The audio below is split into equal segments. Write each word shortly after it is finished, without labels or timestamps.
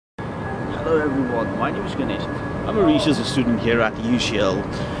Hello everyone, my name is Ganesh. I'm a research student here at UCL.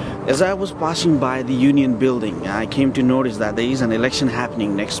 As I was passing by the Union building, I came to notice that there is an election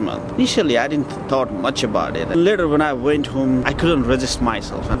happening next month. Initially, I didn't thought much about it. And later, when I went home, I couldn't resist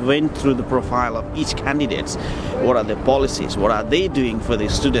myself. I went through the profile of each candidate. What are their policies? What are they doing for their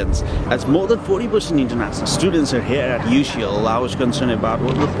students? As more than 40% international students are here at UCL, I was concerned about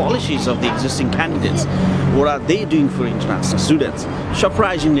what are the policies of the existing candidates. What are they doing for international students?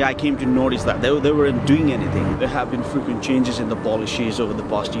 Surprisingly, I came to notice that they weren't doing anything. There have been frequent changes in the policies over the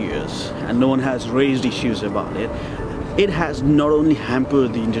past years, and no one has raised issues about it. It has not only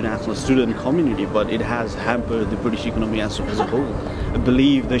hampered the international student community, but it has hampered the British economy as a whole. I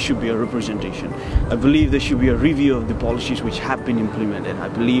believe there should be a representation. I believe there should be a review of the policies which have been implemented. I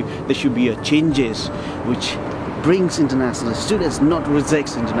believe there should be changes which brings international students, not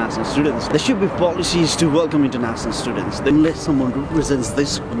rejects international students. There should be policies to welcome international students. Unless someone represents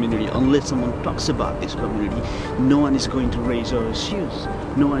this community, unless someone talks about this community, no one is going to raise our issues.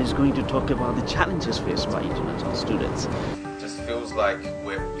 No one is going to talk about the challenges faced by international students. It just feels like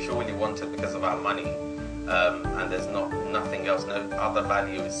we're purely wanted because of our money, and there's nothing else, no other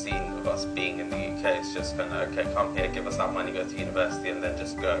value is seen of us being in the UK. It's just kind of, okay, come here, give us our money, go to university, and then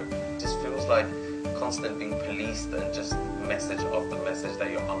just go. It just feels like constant being policed and just message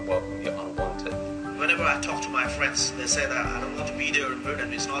that you're unwelcome, you're unwanted. Whenever I talk to my friends, they say that I don't want to be there in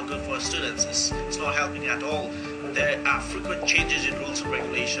Britain, it's not good for students, it's not helping at all. There are frequent changes in rules and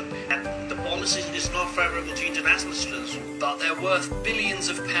regulation, and the policy is not favourable to international students. But they're worth billions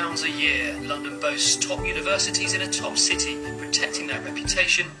of pounds a year. London boasts top universities in a top city. Protecting that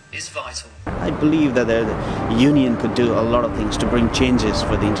reputation is vital. I believe that the union could do a lot of things to bring changes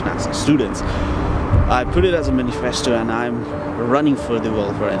for the international students. I put it as a manifesto, and I'm running for the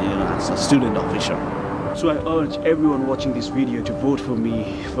welfare and international student officer. So I urge everyone watching this video to vote for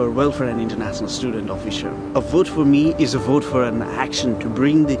me for welfare and international student officer. A vote for me is a vote for an action to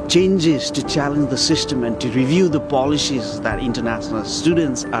bring the changes, to challenge the system, and to review the policies that international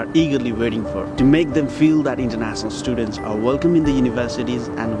students are eagerly waiting for, to make them feel that international students are welcome in the universities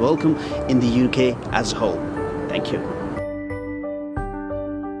and welcome in the UK as a whole. Thank you.